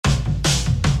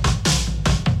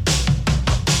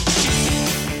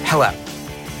Hello,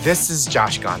 this is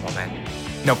Josh Gondelman.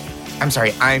 No, I'm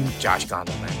sorry, I'm Josh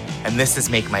Gondelman, and this is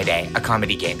Make My Day, a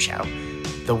comedy game show.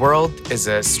 The world is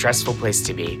a stressful place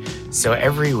to be, so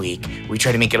every week we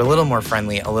try to make it a little more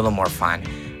friendly, a little more fun.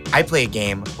 I play a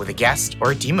game with a guest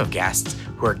or a team of guests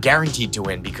who are guaranteed to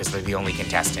win because they're the only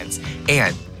contestants.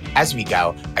 And as we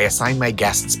go, I assign my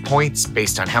guests points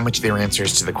based on how much their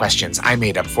answers to the questions I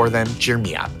made up for them cheer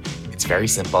me up. It's very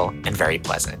simple and very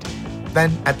pleasant.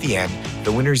 Then, at the end,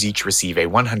 the winners each receive a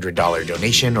 $100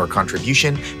 donation or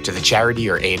contribution to the charity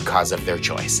or aid cause of their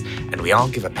choice. And we all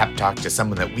give a pep talk to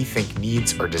someone that we think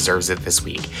needs or deserves it this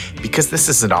week. Because this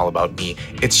isn't all about me,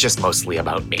 it's just mostly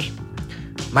about me.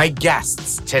 My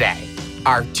guests today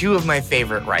are two of my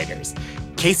favorite writers.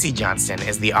 Casey Johnston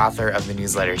is the author of the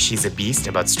newsletter She's a Beast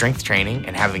about strength training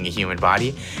and having a human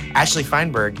body. Ashley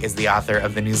Feinberg is the author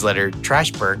of the newsletter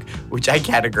Trashberg, which I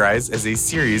categorize as a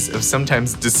series of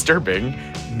sometimes disturbing,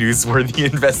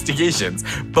 newsworthy investigations,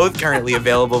 both currently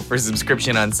available for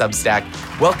subscription on Substack.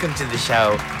 Welcome to the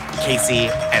show, Casey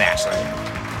and Ashley.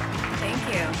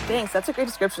 Thanks. That's a great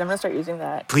description. I'm going to start using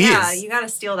that. Please. Yeah, you got to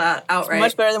steal that outright. It's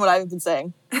much better than what I've been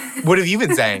saying. What have you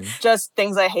been saying? Just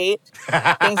things I hate.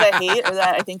 Things I hate or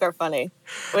that I think are funny,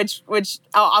 which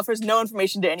offers no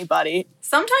information to anybody.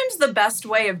 Sometimes the best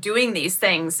way of doing these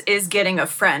things is getting a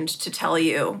friend to tell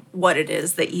you what it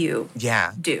is that you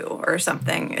do or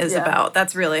something is about.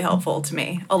 That's really helpful to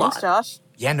me a lot. Thanks, Josh.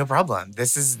 Yeah, no problem.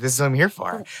 This is what I'm here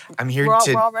for. I'm here We're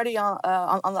already on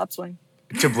the upswing.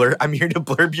 I'm here to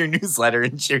blurb your newsletter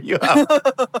and cheer you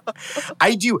up.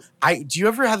 I do. Do you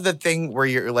ever have the thing where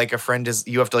you're like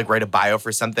you have to like write a bio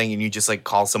for something and you just like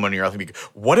call someone in your life and be,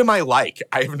 what am I like?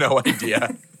 I have no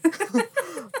idea.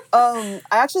 I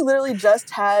actually literally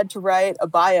just had to write a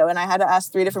bio and I had to ask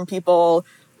 3 different people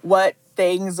what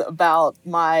things about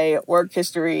my work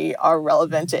history are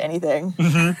relevant to anything.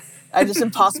 Mm-hmm. I just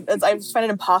find it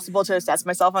impossible to assess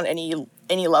myself on any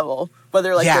level,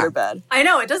 whether good or bad. I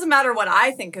know. It doesn't matter what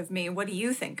I think of me. What do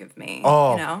you think of me?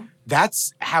 Oh, you know?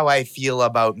 That's how I feel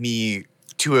about me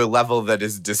to a level that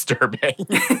is disturbing.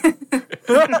 I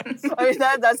mean,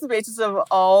 that's the basis of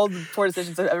all the poor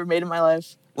decisions I've ever made in my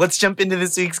life. Let's jump into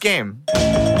this week's game.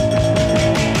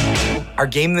 Our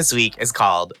game this week is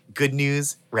called Good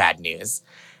News, Rad News.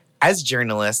 As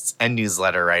journalists and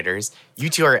newsletter writers, you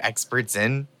two are experts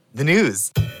in the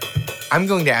news. I'm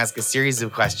going to ask a series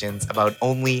of questions about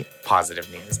only positive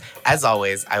news. As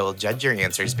always, I will judge your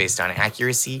answers based on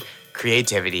accuracy,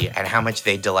 creativity, and how much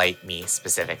they delight me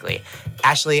specifically.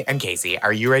 Ashley and Casey,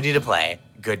 are you ready to play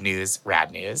Good News,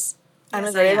 Rad News? I'm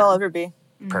as ready as I'll ever be.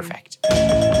 Perfect.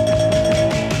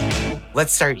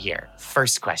 Let's start here.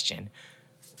 First question.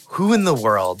 Who in the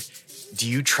world do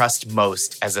you trust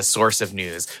most as a source of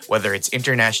news, whether it's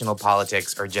international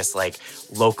politics or just like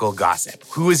local gossip?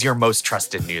 Who is your most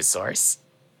trusted news source?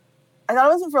 I thought it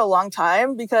wasn't for a long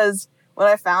time because what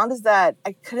I found is that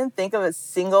I couldn't think of a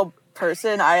single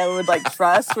person I would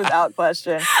trust without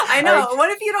question. I know. What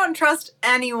if you don't trust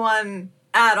anyone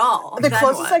at all? The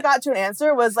closest I got to an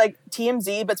answer was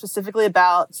TMZ, but specifically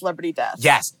about celebrity death.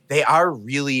 Yes, they are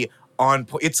really on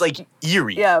point. It's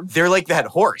eerie. Yeah. They're like that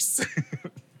horse.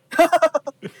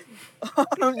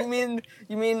 You mean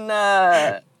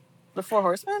the 4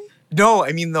 Horsemen? No,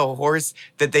 I mean the horse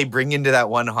that they bring into that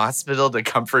one hospital to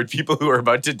comfort people who are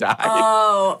about to die.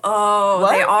 Oh,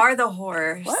 what? They are the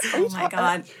horse. What? Oh my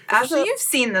God. Ashley, you've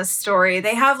seen this story.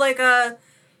 They have a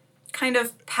kind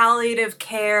of palliative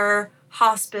care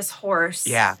hospice horse.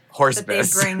 Yeah,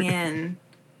 hospice. That they bring in.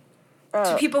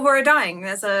 To people who are dying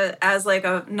as a nice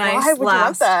Why would you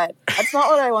want that? That's not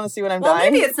what I want to see when I'm well,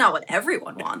 dying. Maybe it's not what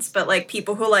everyone wants, but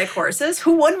people who like horses,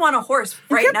 who wouldn't want a horse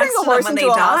right next to them when they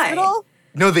die? Hospital?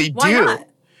 No, they Why do. Not?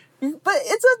 But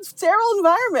it's a sterile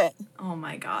environment. Oh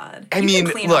my God. I You mean,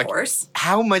 can clean look, a horse.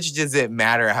 How much does it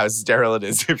matter how sterile it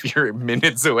is if you're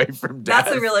minutes away from death?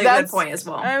 That's a really good point as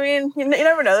well. I mean, you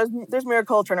never know. There's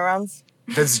miracle turnarounds.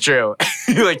 That's true.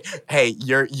 Hey,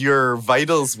 your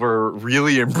vitals were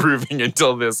really improving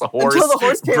until the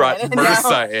horse brought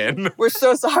MRSA in. We're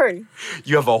so sorry.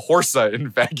 You have a HORSA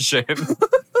infection.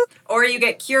 Or you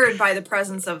get cured by the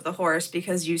presence of the horse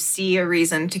because you see a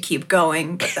reason to keep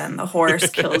going, but then the horse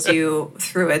kills you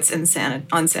through its unsanitariness.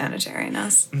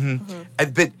 Mm-hmm.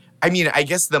 Mm-hmm. But, I mean, I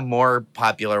guess the more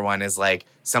popular one is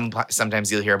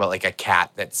sometimes you'll hear about a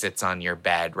cat that sits on your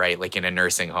bed, right? In a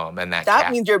nursing home. And that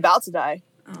cat means you're about to die.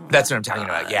 Oh, that's what I'm talking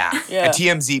about, yeah.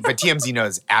 TMZ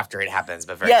knows after it happens,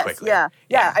 but very quickly.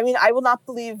 Yeah. I mean, I will not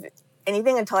believe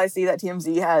anything until I see that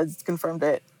TMZ has confirmed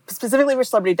it, specifically for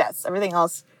celebrity deaths. Everything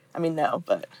else, I mean, no,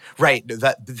 but... Right.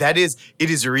 It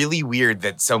is really weird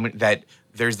that that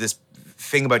there's this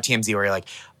thing about TMZ where you're like,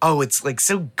 oh, it's like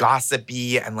so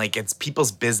gossipy and like it's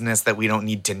people's business that we don't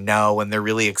need to know and they're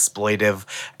really exploitive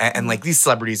and like these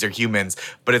celebrities are humans.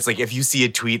 But it's like if you see a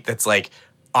tweet that's like,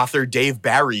 author Dave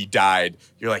Barry died,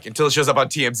 you're like, until it shows up on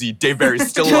TMZ, Dave Barry's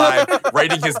still alive,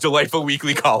 writing his delightful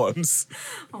weekly columns.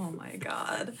 Oh my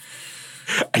God.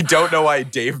 I don't know why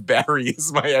Dave Barry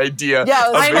is my idea.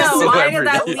 Yeah, I know. Why did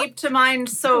that leap to mind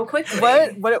so quickly?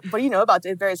 What do you know about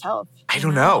Dave Barry's health? I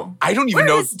don't know. I don't even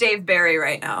know. Where is Dave Barry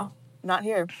right now? Not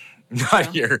here. Not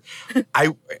here.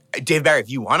 Dave Barry, if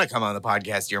you want to come on the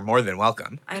podcast, you're more than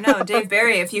welcome. I know. Dave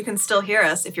Barry, if you can still hear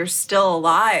us, if you're still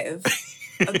alive,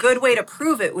 a good way to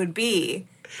prove it would be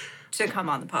to come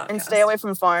on the podcast. And stay away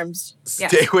from farms.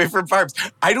 Stay away from farms.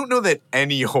 I don't know that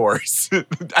any horse,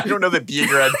 I don't know that being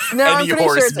around any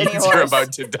horse means you're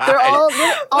about to die. They're all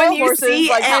when you horses, see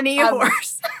like, any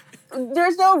horse.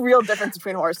 There's no real difference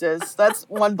between horses. That's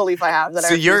one belief I have. That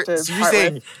so you're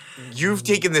saying you've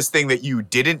taken this thing that you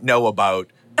didn't know about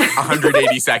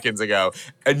 180 seconds ago,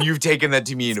 and you've taken that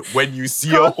to mean when you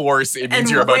see a horse, it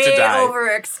means you're about to die.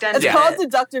 Overextended. It's called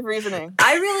deductive reasoning.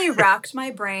 I really racked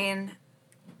my brain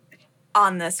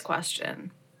on this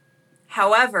question.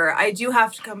 However, I do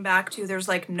have to come back to there's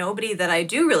like nobody that I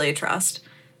do really trust,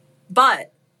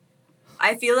 but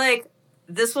I feel like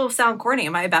this will sound corny.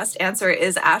 My best answer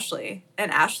is Ashley and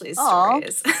Ashley's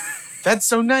stories. That's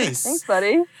so nice. Thanks,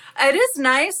 buddy. It is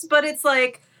nice, but it's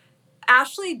like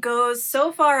Ashley goes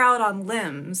so far out on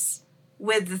limbs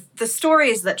with the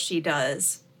stories that she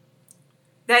does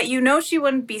that you know she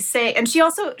wouldn't be saying. And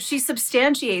she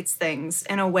substantiates things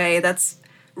in a way that's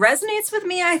resonates with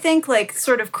me, I think, like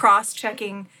sort of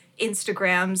cross-checking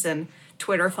Instagrams and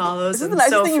Twitter follows and so forth. This is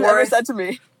the nicest thing you've ever said to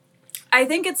me. I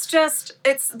think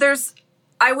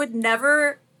I would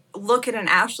never look at an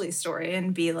Ashley story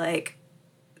and be like,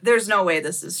 there's no way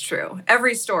this is true.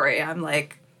 Every story, I'm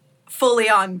like, fully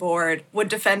on board, would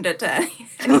defend it to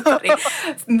anybody.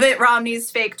 Mitt Romney's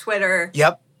fake Twitter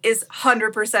is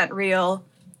 100% real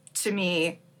to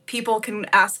me. People can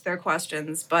ask their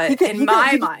questions, but in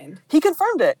my mind... He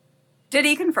confirmed it. Did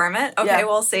he confirm it? Okay,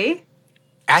 we'll see.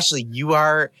 Ashley,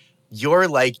 you're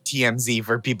like TMZ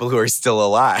for people who are still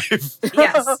alive.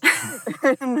 Yes.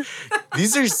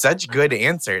 These are such good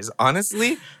answers.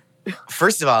 Honestly,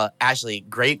 first of all, Ashley,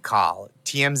 great call.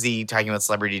 TMZ talking about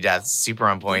celebrity deaths, super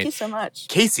on point. Thank you so much.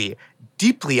 Casey,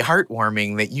 deeply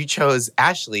heartwarming that you chose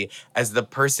Ashley as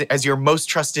as your most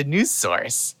trusted news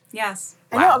source. Yes.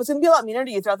 Wow. I know, I was going to be a lot meaner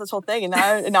to you throughout this whole thing, and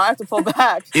now I have to pull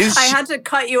back. I had to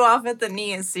cut you off at the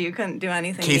knees so you couldn't do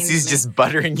anything. Casey's just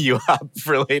buttering you up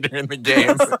for later in the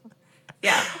game.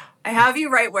 Yeah. I have you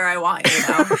right where I want you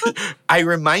now. I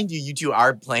remind you two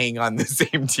are playing on the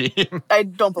same team. I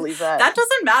don't believe that. That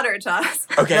doesn't matter to us.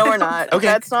 Okay. No, we're not. Okay.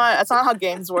 That's not how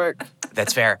games work.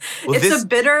 That's fair. Well, it's a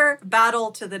bitter battle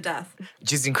to the death.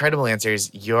 Just incredible answers.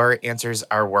 Your answers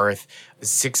are worth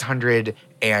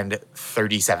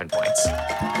 637 points.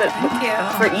 Thank you.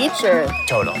 For each or?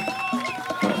 Total.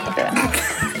 Okay.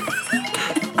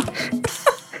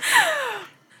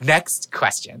 Next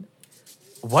question.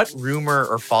 What rumor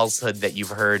or falsehood that you've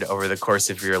heard over the course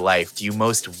of your life do you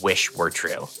most wish were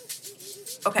true?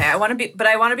 Okay, I want to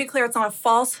be clear. It's not a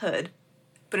falsehood,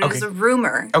 but it is a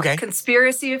rumor. Okay.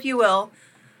 Conspiracy, if you will.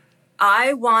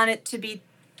 I want it to be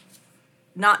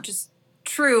not just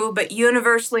true, but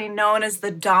universally known as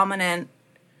the dominant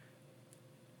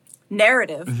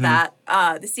narrative that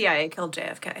the CIA killed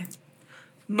JFK.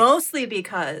 Mostly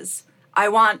because I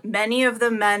want many of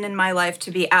the men in my life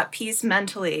to be at peace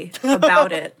mentally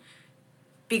about it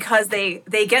because they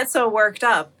get so worked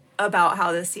up about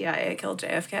how the CIA killed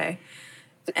JFK.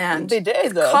 And they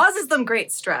did, though. It causes them great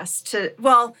stress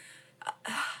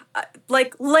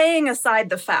like laying aside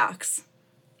the facts.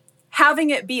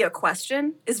 Having it be a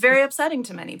question is very upsetting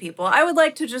to many people. I would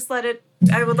like to just I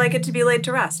would like it to be laid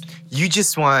to rest. You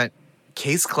just want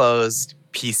case closed,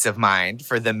 peace of mind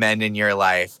for the men in your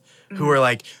life who are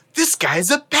like, this guy's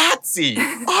a patsy,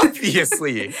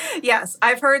 obviously. Yes,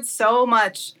 I've heard so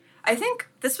much. I think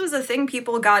this was a thing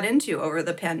people got into over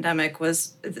the pandemic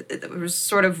was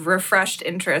sort of refreshed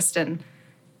interest in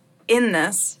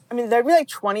this. I mean, there'd be like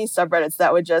 20 subreddits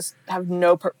that would just have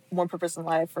no more purpose in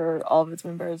life for all of its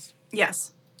members.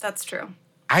 Yes, that's true.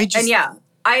 I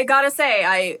gotta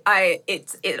say,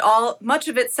 much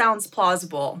of it sounds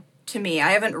plausible to me. I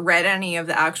haven't read any of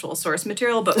the actual source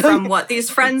material, but from what these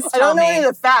friends tell me. I don't know any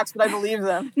of the facts, but I believe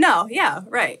them. No, yeah,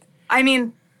 right. I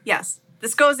mean, yes,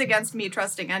 this goes against me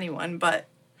trusting anyone, but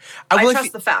I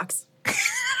trust the facts.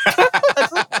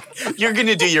 You're going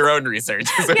to do your own research,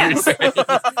 is what you're saying.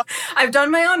 I've done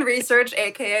my own research,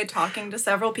 a.k.a. talking to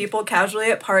several people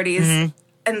casually at parties.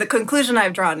 And the conclusion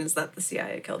I've drawn is that the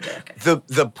CIA killed JFK.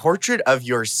 The portrait of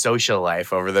your social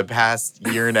life over the past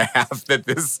year and a half that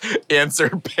this answer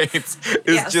paints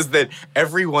is just that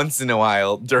every once in a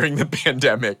while during the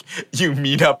pandemic, you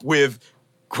meet up with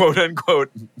quote unquote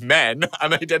men,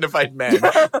 unidentified men,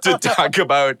 to talk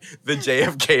about the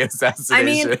JFK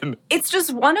assassination. I mean, it's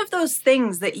just one of those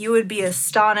things that you would be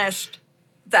astonished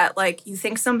that, like, you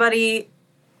think somebody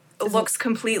looks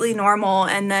completely normal,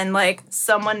 and then, like,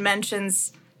 someone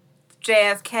mentions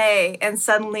JFK, and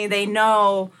suddenly they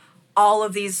know all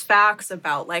of these facts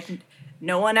about, like,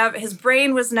 no one ever, his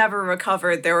brain was never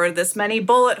recovered. There were this many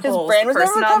bullet holes. Brain was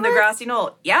person never on the grassy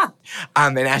knoll. Yeah.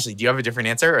 And Ashley, do you have a different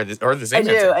answer or the same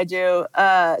answer? I do.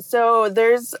 So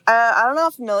there's, I don't know how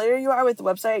familiar you are with the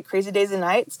website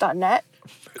crazydaysandnights.net.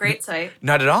 Great site.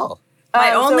 Not at all.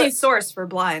 My only source for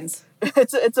blinds.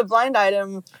 It's a blind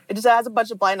item. It just has a bunch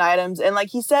of blind items. And, like,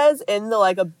 he says in the,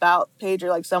 like, about page or,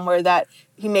 like, somewhere that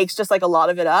he makes just, like, a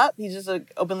lot of it up. He just,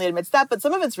 like, openly admits that. But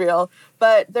some of it's real.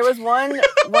 But there was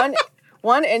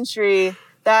one entry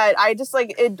that I just,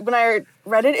 like, when I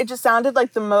read it, it just sounded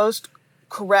like the most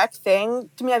correct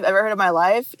thing to me I've ever heard in my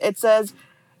life. It says,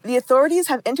 the authorities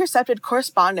have intercepted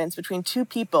correspondence between two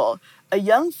people, a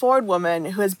young Ford woman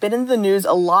who has been in the news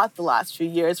a lot the last few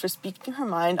years for speaking her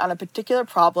mind on a particular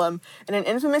problem, and an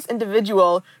infamous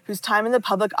individual whose time in the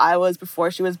public eye was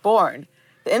before she was born.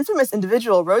 The infamous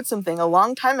individual wrote something a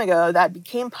long time ago that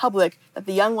became public that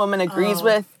the young woman agrees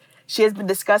with. She has been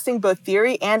discussing both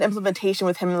theory and implementation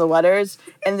with him in the letters,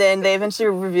 and then they eventually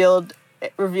revealed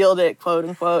it, quote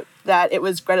unquote, that it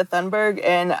was Greta Thunberg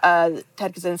and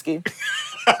Ted Kaczynski.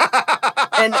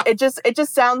 And it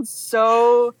just sounds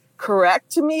so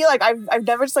correct to me. Like, I've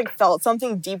never just, like, felt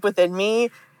something deep within me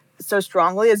so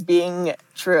strongly as being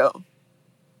true.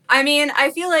 I mean,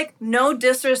 I feel like, no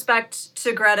disrespect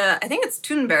to Greta, I think it's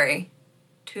Thunberg.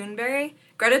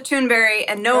 Greta Thunberg,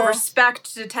 and no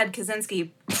respect to Ted Kaczynski.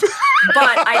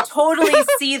 But I totally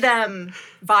see them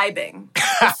vibing.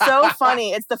 It's so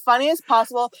funny. It's the funniest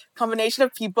possible combination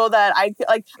of people that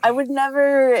I would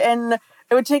never, and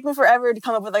it would take me forever to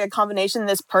come up with, like, a combination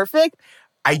this perfect.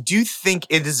 I do think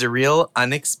it is a real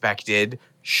unexpected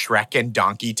Shrek and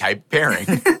Donkey type pairing.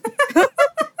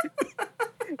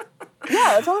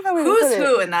 Yeah, that's all how we Who's put it.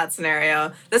 who in that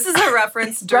scenario? This is a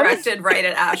reference directed right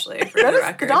at Ashley, for the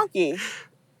record. The donkey.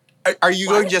 Are you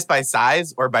going just by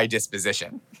size or by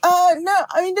disposition? No,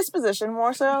 I mean, disposition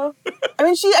more so. I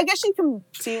mean, I guess she can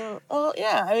seem, well,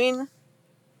 yeah, I mean,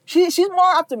 she's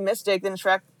more optimistic than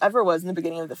Shrek ever was in the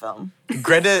beginning of the film.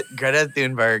 Greta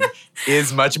Thunberg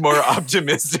is much more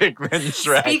optimistic than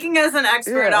Shrek. Speaking as an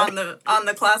expert on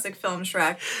the classic film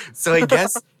Shrek. So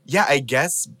I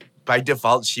guess by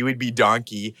default she would be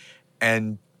Donkey,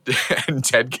 and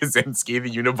Ted Kaczynski, the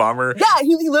Unabomber. Yeah,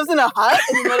 he lives in a hut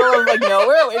in the middle of, like,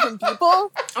 nowhere, away from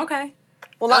people. Okay.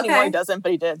 Well, not anymore, he doesn't,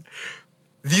 but he did.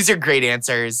 These are great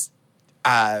answers.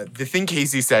 The thing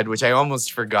Casey said, which I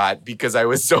almost forgot because I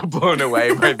was so blown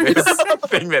away by this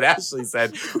thing that Ashley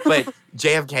said, but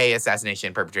JFK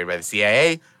assassination perpetrated by the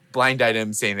CIA, blind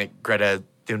item saying that Greta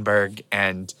Thunberg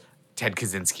and Ted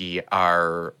Kaczynski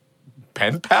are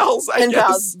pen pals, I guess. Pen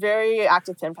pals, very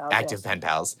active pen pals. Active pen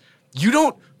pals.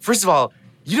 First of all,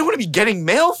 you don't want to be getting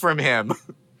mail from him.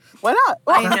 Why not?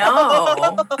 I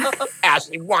know.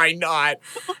 Ashley, why not?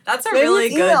 That's a really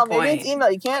good point. Maybe it's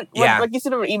email. You can't, like you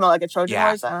said over email, like a Trojan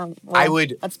horse.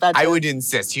 That's bad. I would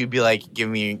insist. You'd be like, give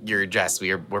me your address.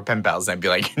 We're pen pals. And I'd be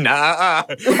like, nah.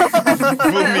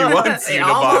 Fool me once, you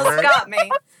almost got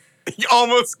me. You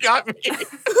almost got me.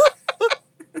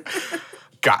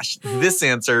 Gosh, this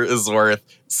answer is worth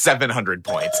 700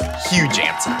 points. Huge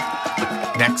answer.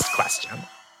 Next question.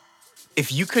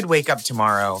 If you could wake up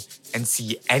tomorrow and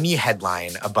see any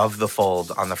headline above the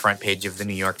fold on the front page of the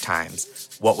New York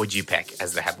Times, what would you pick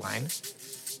as the headline?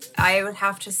 I would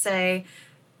have to say,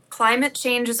 climate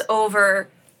change is over,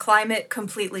 climate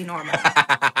completely normal.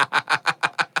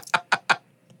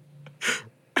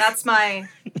 That's my...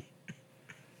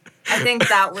 I think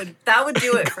that would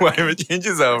do it for me. Climate change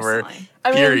is over,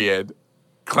 period.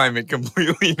 Climate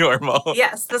completely normal.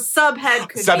 Yes, the subhead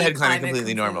could be climate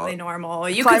completely normal.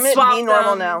 You climate could swap be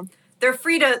normal them. Now. They're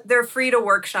free to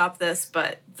workshop this,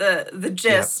 but the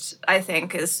gist, I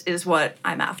think, is what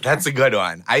I'm after. That's a good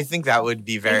one. I think that would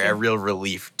be a real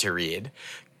relief to read.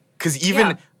 Because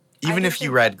even if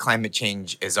you read climate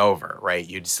change is over, right,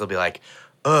 you'd still be like,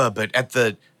 but at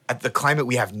the climate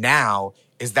we have now,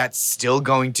 is that still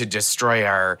going to destroy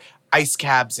our ice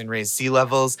caps and raise sea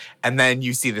levels? And then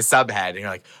you see the subhead and you're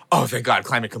like, oh, thank God,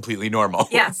 climate completely normal.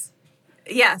 Yes.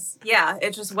 Yes, yeah.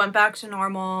 It just went back to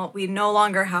normal. We no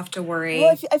longer have to worry.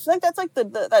 Well, I feel like that's like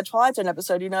that Twilight Zone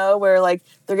episode, where like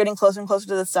they're getting closer and closer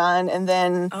to the sun, and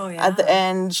then at the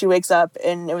end she wakes up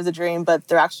and it was a dream, but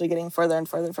they're actually getting further and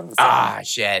further from the sun. Ah,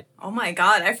 shit. Oh my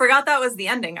God. I forgot that was the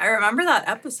ending. I remember that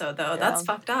episode, though. Yeah. That's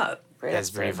fucked up.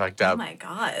 That's pretty fucked up. Oh my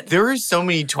God. There were so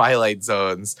many Twilight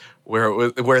Zones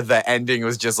where the ending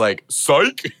was just like,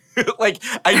 psych. Like,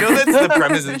 I know that's the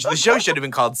premise of the show should have been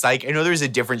called Psych. I know there's a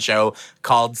different show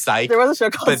called Psych. There was a show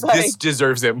called Psych. But this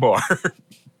deserves it more.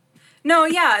 No,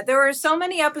 yeah. There were so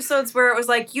many episodes where it was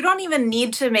like, you don't even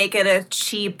need to make it a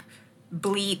cheap,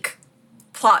 bleak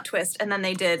plot twist, and then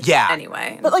they did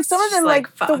anyway. But like some of them,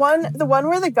 like the one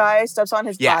where the guy steps on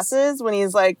his glasses when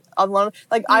he's like alone.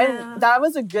 Like that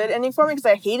was a good ending for me because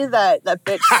I hated that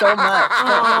bitch so much.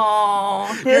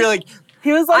 Oh, you're like.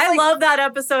 He was like, I love that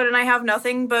episode, and I have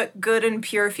nothing but good and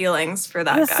pure feelings for that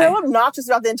guy. He was so obnoxious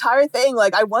about the entire thing.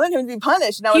 Like, I wanted him to be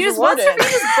punished, and I was rewarded. He just wants to read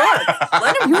his book.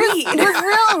 Let him read. He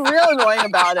was real annoying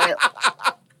about it.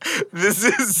 This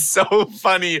is so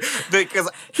funny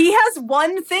because he has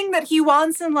one thing that he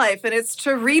wants in life, and it's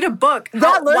to read a book.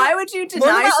 Why would you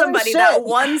deny somebody that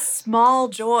one small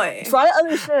joy? Try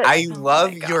other shit. I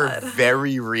love your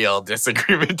very real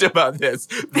disagreement about this.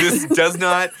 This does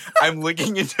not. I'm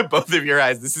looking into both of your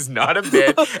eyes. This is not a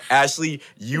bit. Ashley,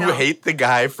 you hate the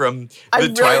guy from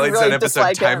the Twilight Zone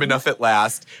episode "Time Enough at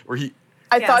Last," where he.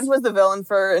 I thought he was the villain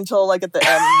until like at the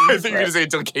end. I think you were gonna say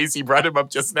until Casey brought him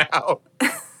up just now.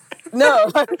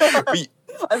 No,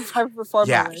 I'm performing.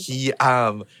 Yeah,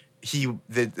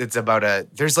 it's about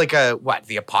there's like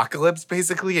the apocalypse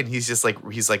basically, and he's like,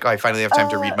 oh, I finally have time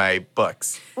to read my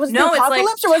books. Was the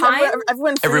apocalypse, or was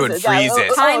everyone freezes? Everyone freezes.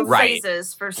 Yeah. Time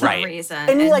freezes for some reason,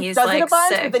 and he he's does like it a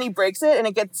bunch, sick. but then he breaks it and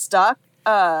it gets stuck,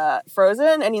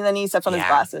 frozen, and then he steps on his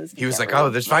glasses. He was like, oh,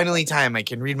 there's finally time. I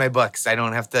can read my books. I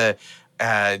don't have to,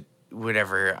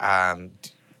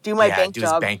 do my bank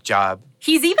job. His bank job.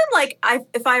 He's even like,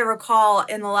 if I recall,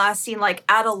 in the last scene, like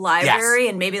at a library,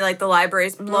 and maybe like the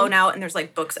library's blown out, and there's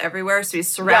like books everywhere, so he's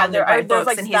surrounded by books,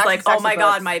 like, and he's like, "Oh my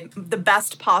God, the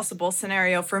best possible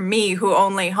scenario for me, who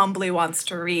only humbly wants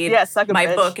to read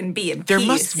my book and be in peace." There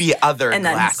must be other and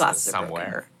glasses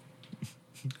somewhere.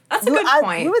 That's a good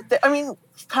point.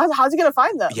 How's he gonna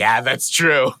find them? Yeah, that's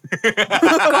true.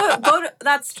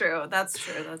 That's true.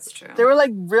 They were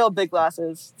like real big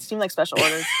glasses. Seemed like special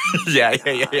orders. Yeah.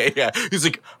 He's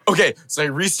like, okay, so I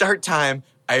restart time.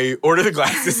 I order the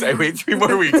glasses. I wait 3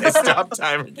 more weeks. I stop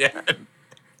time again.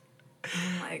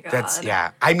 Oh my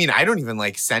God. I mean, I don't even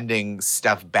like sending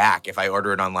stuff back if I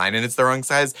order it online and it's the wrong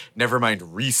size. Never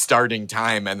mind restarting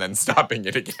time and then stopping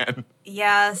it again.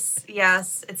 Yes.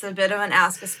 It's a bit of an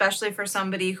ask, especially for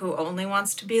somebody who only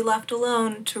wants to be left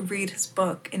alone to read his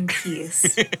book in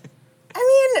peace.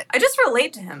 I just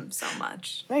relate to him so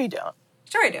much. No, you don't.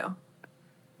 Sure I do.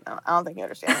 No, I don't think you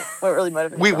understand what really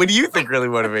motivates him. Wait, what do you think really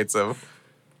motivates him?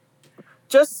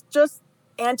 Just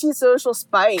antisocial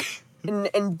spite.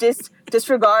 And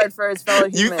disregard for his fellow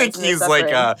humans. You think he's like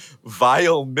a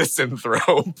vile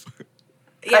misanthrope?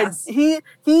 Yes. He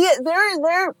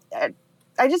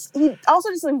also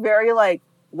just like very like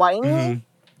whiny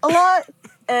a lot,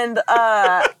 and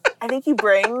I think he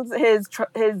brings his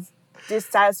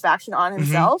dissatisfaction on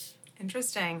himself.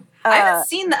 Interesting. I haven't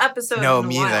seen the episode in a while.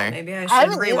 Maybe I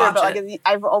should rewatch it.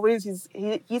 I've always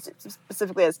he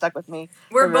specifically has stuck with me.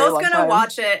 We're both gonna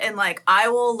watch it, and like I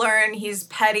will learn he's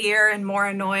pettier and more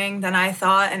annoying than I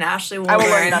thought, and Ashley will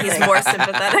learn he's more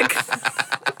sympathetic.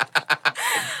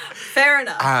 Fair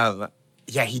enough.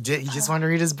 Yeah, he did. He just wanted to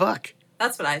read his book.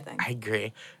 That's what I think. I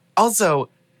agree. Also,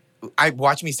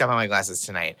 watch me step on my glasses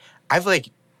tonight. I've like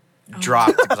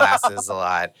dropped glasses a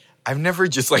lot. I've never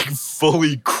just like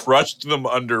fully crushed them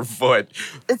underfoot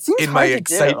in my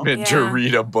excitement to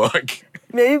read a book.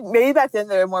 Maybe back then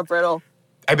they were more brittle.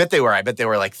 I bet they were. I bet they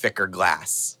were like thicker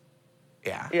glass.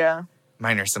 Yeah. Yeah.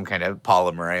 Mine are some kind of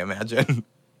polymer, I imagine.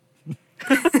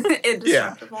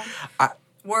 Indestructible.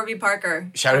 Warby Parker.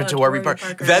 Shout out to Warby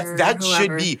Parker. That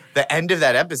should be the end of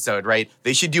that episode, right?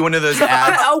 They should do one of those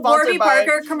ads. A Warby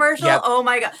Parker commercial? Yep. Oh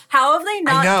my God. How have they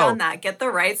not done that? Get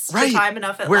the rights to Time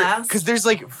Enough at Last? Because there's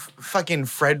like fucking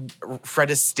Fred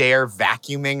Astaire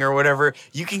vacuuming or whatever.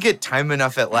 You can get Time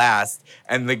Enough at Last,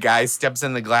 and the guy steps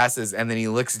in the glasses, and then he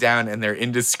looks down, and they're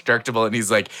indestructible, and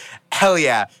he's like, hell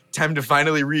yeah, time to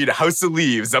finally read House of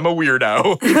Leaves. I'm a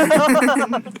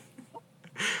weirdo.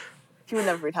 He would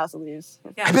never read House of Leaves.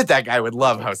 Yeah. I bet that guy would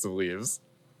love House of Leaves.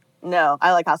 No,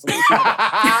 I like House of Leaves.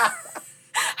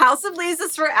 House of Leaves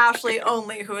is for Ashley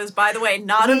only, who is, by the way,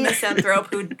 not a misanthrope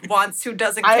who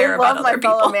doesn't care about other people.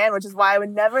 I love my fellow man, which is why I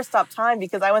would never stop time,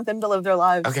 because I want them to live their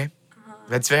lives. Okay.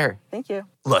 That's fair. Thank you.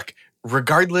 Look,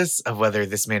 regardless of whether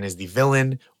this man is the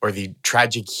villain or the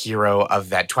tragic hero of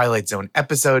that Twilight Zone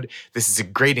episode, this is a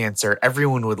great answer.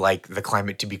 Everyone would like the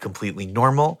climate to be completely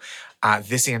normal.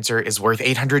 This answer is worth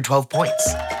 812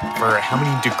 points for how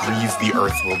many degrees the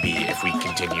Earth will be if we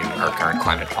continue our current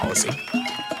climate policy.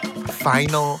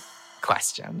 Final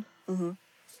question. Mm-hmm.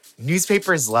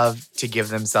 Newspapers love to give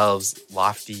themselves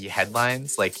lofty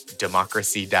headlines like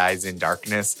 "Democracy Dies in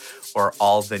Darkness" or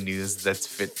 "All the News That's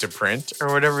Fit to Print"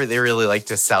 or whatever. They really like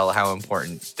to sell how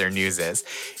important their news is.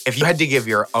 If you had to give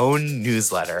your own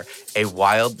newsletter a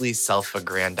wildly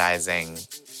self-aggrandizing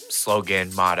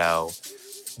slogan, motto,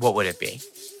 what would it be?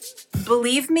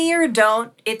 Believe me or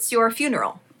don't, it's your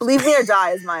funeral. Believe me or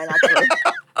die is mine, actually.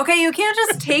 Okay, you can't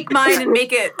just take mine and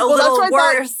make it a little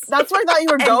worse. That's where I thought you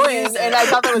were going, and I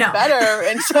thought that was better,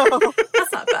 and so...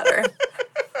 That's not better.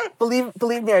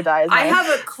 Believe me or die is mine. I have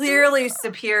a clearly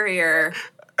superior,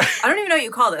 I don't even know what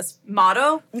you call this,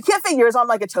 motto? You can't fit yours on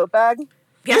like a tote bag?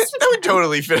 Yes, that would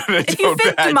totally fit in a if you tote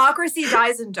fit bag. "Democracy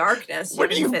Dies in Darkness," you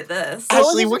can fit this.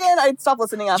 Ashley, what was it again? I'd stop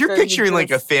listening after. You're picturing like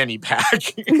a fanny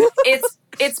pack.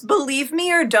 It's believe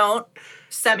me or don't,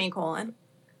 semicolon.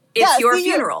 It's your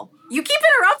funeral. You keep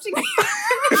interrupting me.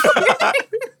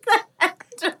 The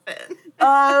end of it.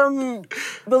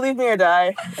 Believe me or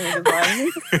die. I think is mine.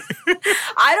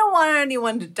 I don't want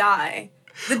anyone to die.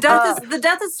 The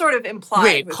death is sort of implied.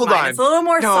 Wait, hold on. It's a little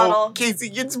more subtle.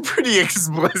 Casey, it's pretty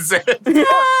explicit.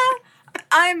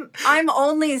 I'm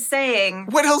only saying.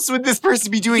 What else would this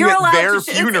person be doing at their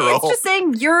funeral? It's just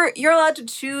saying you're allowed to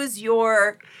choose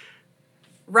your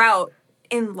route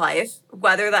in life,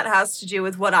 whether that has to do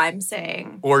with what I'm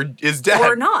saying or is dead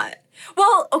or not.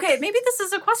 Well, okay, maybe this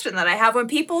is a question that I have. When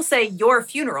people say your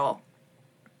funeral,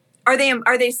 are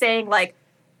they saying like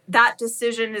that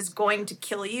decision is going to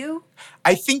kill you?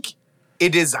 I think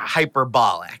it is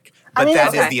hyperbolic, but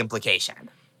that is the implication.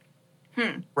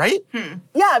 Right?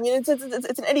 Yeah, I mean, it's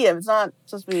an idiom. It's not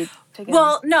supposed to be taken...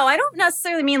 Well, no, I don't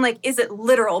necessarily mean, like, is it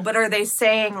literal, but are they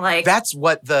saying, like... That's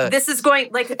what the... This is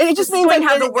going, like, it just means going to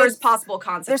have the worst possible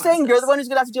consequences. They're saying you're the one who's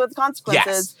going to have to deal with the consequences.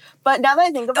 Yes. But now that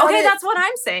I think about it... Okay, that's what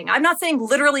I'm saying. I'm not saying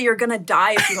literally you're going to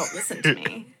die if you don't listen to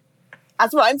me.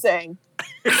 That's what I'm saying.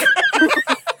 This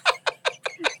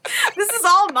is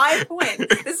all my point.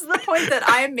 This is the point that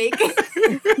I'm making.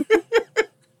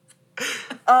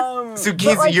 So,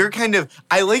 Casey, you're kind of...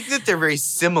 I like that they're very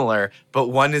similar, but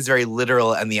one is very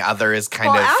literal and the other is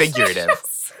kind of figurative.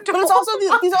 But it's also...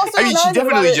 These also I mean, she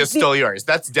definitely just stole yours.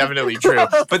 That's definitely true.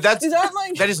 But that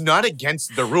is not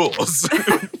against the rules. These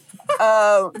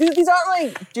aren't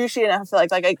like douchey enough. I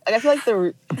feel like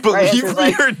the believe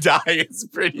me or die is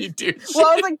pretty douchey. Well,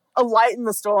 I was like a light in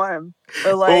the storm.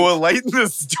 Or like, a light in the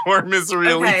storm is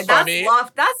really funny.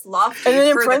 That's lofty. And then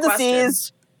in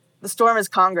parentheses, the storm is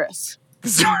Congress.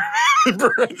 In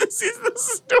parentheses, the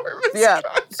storm is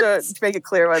Congress. So to make it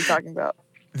clear what I'm talking about.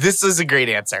 This was a great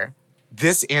answer.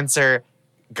 This answer.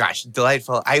 Gosh,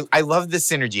 delightful. I love this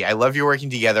synergy. I love you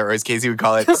working together, or as Casey would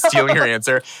call it, stealing your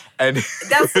answer. And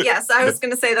I was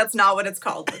going to say that's not what it's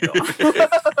called.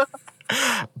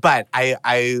 But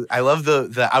I love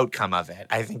the outcome of it.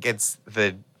 I think it's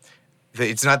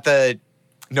it's not the,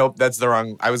 nope, that's the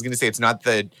wrong, I was going to say it's not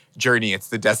the journey, it's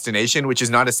the destination, which is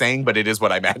not a saying, but it is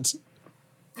what I meant.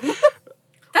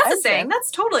 That's a saying.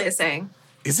 That's totally a saying.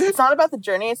 Is it? It's not about the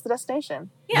journey, it's the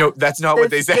destination. Yeah. No, that's not what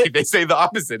they say. They say the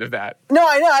opposite of that. No,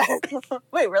 I know.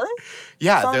 Wait, really?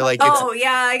 Yeah, they're like... Oh,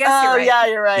 yeah, I guess you're right. Yeah,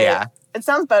 you're right. Yeah. It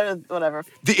sounds better, whatever.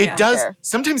 It does. Fair.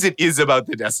 Sometimes it is about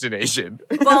the destination.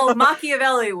 Well,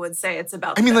 Machiavelli would say it's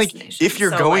about the destination. Like, if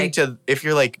you're going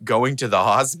to the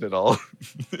hospital,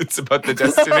 it's about the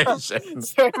destination.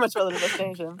 It's very much about the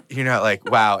destination. You're not like,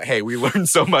 wow, hey, we learned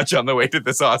so much on the way to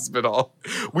this hospital.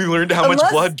 We learned how much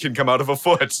blood can come out of a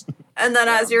foot. And then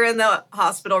as you're in the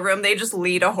hospital room, they just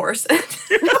lead a horse in.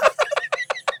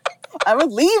 I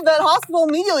would leave that hospital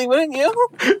immediately, wouldn't you?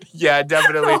 Yeah,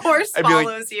 definitely. The horse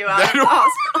follows you out of the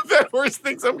hospital. That horse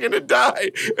thinks I'm going to die,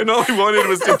 and all I wanted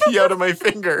was to pee out of my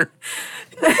finger.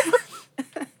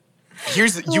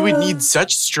 You would need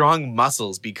such strong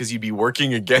muscles because you'd be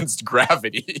working against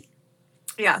gravity.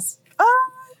 Yes.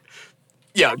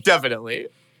 Yeah, definitely.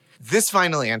 This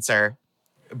final answer,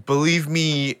 believe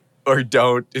me or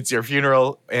don't, it's your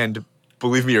funeral, and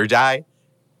believe me or die.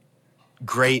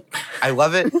 Great. I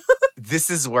love it. This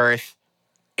is worth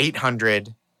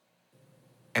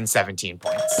 817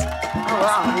 points. Oh,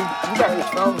 wow. You got really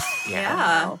close.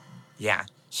 Yeah. Yeah,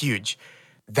 huge.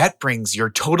 That brings your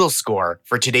total score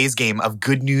for today's game of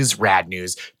Good News, Rad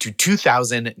News to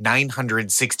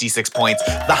 2,966 points,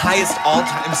 the highest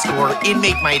all-time score in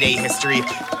Make My Day history.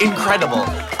 Incredible.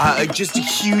 Just a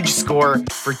huge score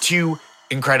for two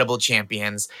incredible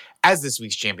champions. As this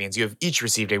week's champions, you have each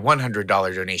received a $100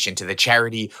 donation to the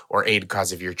charity or aid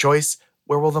cause of your choice.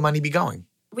 Where will the money be going?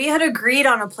 We had agreed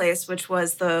on a place, which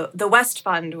was the West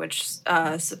Fund, which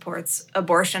supports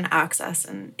abortion access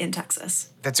in Texas.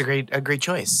 That's a great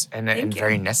choice and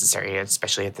very necessary,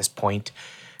 especially at this point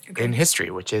in history,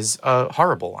 which is a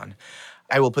horrible one.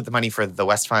 I will put the money for the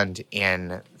West Fund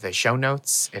in the show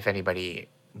notes if anybody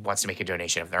wants to make a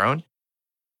donation of their own.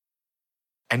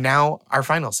 And now our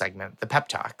final segment, the pep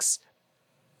talks.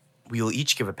 We will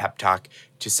each give a pep talk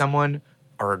to someone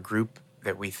or a group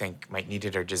that we think might need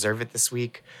it or deserve it this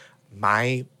week.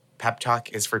 My pep talk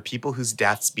is for people whose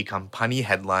deaths become punny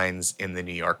headlines in the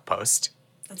New York Post.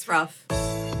 That's rough.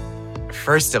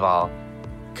 First of all,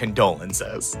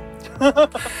 condolences.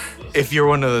 If you're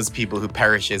one of those people who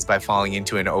perishes by falling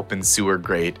into an open sewer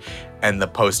grate and the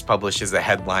Post publishes a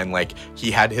headline like, he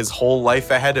had his whole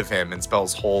life ahead of him and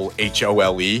spells whole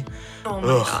H-O-L-E. Oh my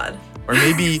God. Or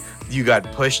maybe you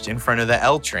got pushed in front of the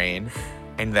L train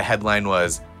and the headline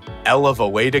was, L of a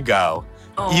way to go.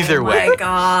 Either way, my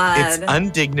God. It's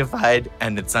undignified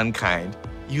and it's unkind.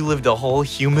 You lived a whole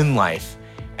human life,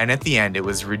 and at the end, it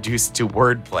was reduced to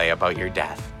wordplay about your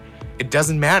death. It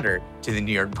doesn't matter to the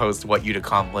New York Post what you'd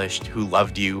accomplished, who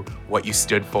loved you, what you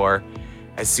stood for.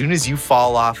 As soon as you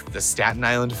fall off the Staten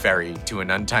Island ferry to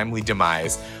an untimely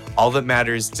demise, all that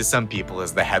matters to some people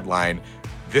is the headline,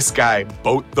 "This guy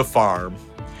boat the farm."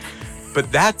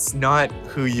 But that's not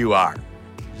who you are.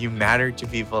 You matter to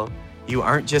people. You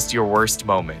aren't just your worst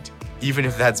moment, even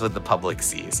if that's what the public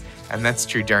sees. And that's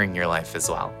true during your life as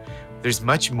well. There's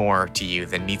much more to you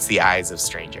than meets the eyes of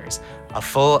strangers. A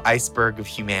full iceberg of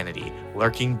humanity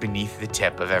lurking beneath the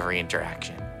tip of every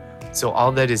interaction. So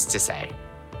all that is to say,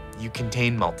 you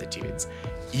contain multitudes,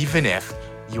 even if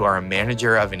you are a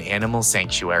manager of an animal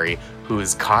sanctuary who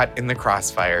is caught in the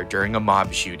crossfire during a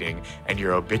mob shooting, and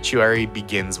your obituary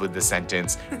begins with the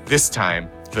sentence, "This time,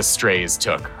 the strays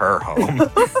took her home."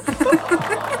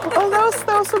 Oh,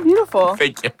 that was so beautiful.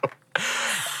 Thank you.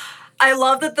 I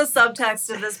love that the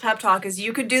subtext of this pep talk is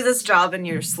you could do this job in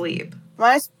your sleep.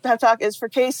 My pep talk is for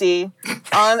Casey.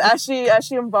 As she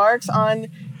embarks on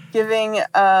giving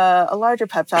a larger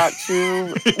pep talk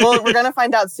to, well, we're going to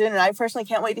find out soon, and I personally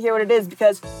can't wait to hear what it is,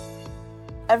 because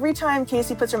every time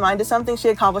Casey puts her mind to something, she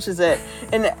accomplishes it.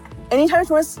 And anytime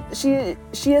she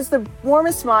has the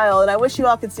warmest smile, and I wish you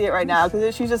all could see it right now,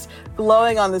 because she's just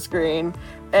glowing on the screen.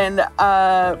 And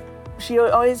she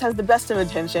always has the best of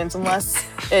intentions, unless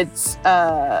it's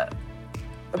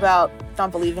about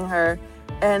not believing her.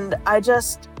 And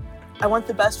I want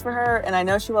the best for her, and I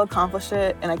know she will accomplish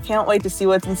it, and I can't wait to see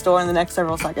what's in store in the next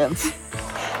several seconds.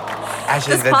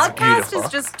 Ashley, this that's podcast beautiful. is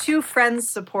just two friends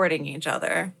supporting each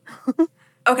other.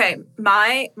 Okay,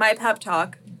 my pep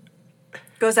talk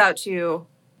goes out to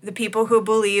the people who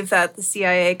believe that the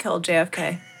CIA killed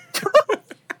JFK.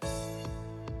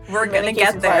 We're gonna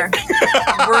get there.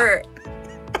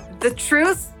 The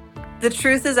truth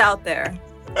is out there.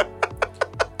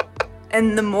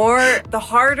 And the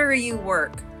harder you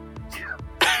work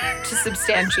to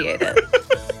substantiate it,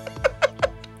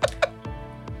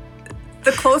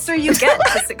 the closer you get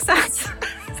to success.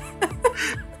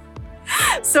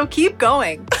 So keep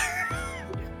going.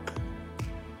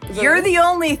 You're the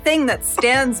only thing that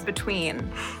stands between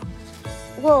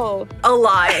a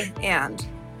lie and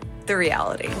the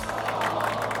reality.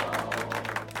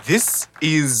 This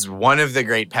is one of the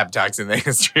great pep talks in the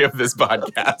history of this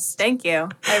podcast. Thank you.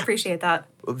 I appreciate that.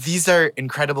 These are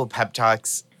incredible pep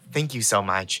talks. Thank you so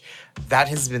much. That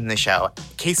has been the show.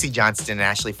 Casey Johnston and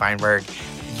Ashley Feinberg,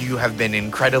 you have been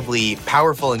incredibly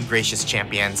powerful and gracious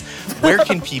champions. Where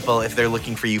can people, if they're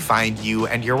looking for you, find you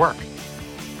and your work?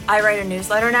 I write a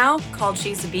newsletter now called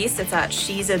She's a Beast. It's at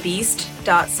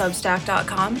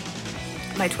she'sabeast.substack.com.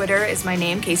 My Twitter is my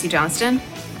name, Casey Johnston.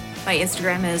 My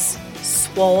Instagram is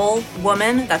Swole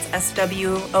Woman. That's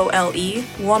SWOLE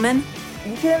Woman.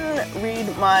 You can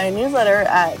read my newsletter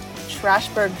at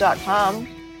trashberg.com,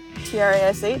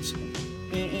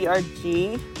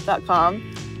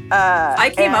 TRASHBERG.com.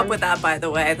 I came up with that, by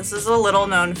the way. This is a little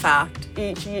known fact.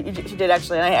 She did,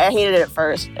 actually, and I hated it at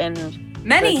first. And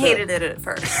many hated it at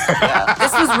first. Yeah.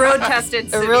 This was road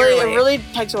tested severely. It really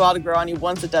takes a while to grow on you.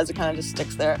 Once it does, it kind of just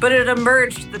sticks there. But it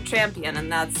emerged the champion,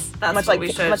 and that's much what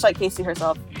we should. Much like Casey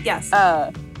herself. Yes.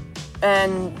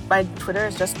 And my Twitter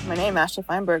is just my name, Ashley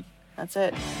Feinberg. That's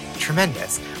it.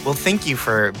 Tremendous. Well, thank you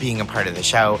for being a part of the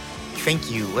show.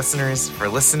 thank you, listeners, for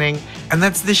listening. And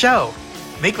that's the show.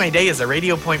 Make My Day is a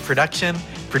Radio Point production,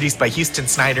 produced by Houston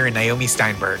Snyder and Naomi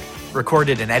Steinberg,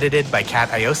 recorded and edited by Kat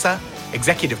Iosa,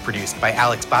 executive produced by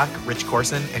Alex Bach, Rich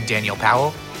Corson, and Daniel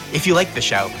Powell. If you like the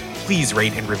show, please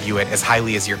rate and review it as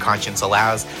highly as your conscience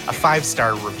allows. A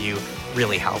 5-star review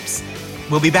really helps.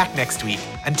 We'll be back next week.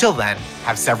 Until then,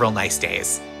 have several nice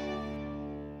days.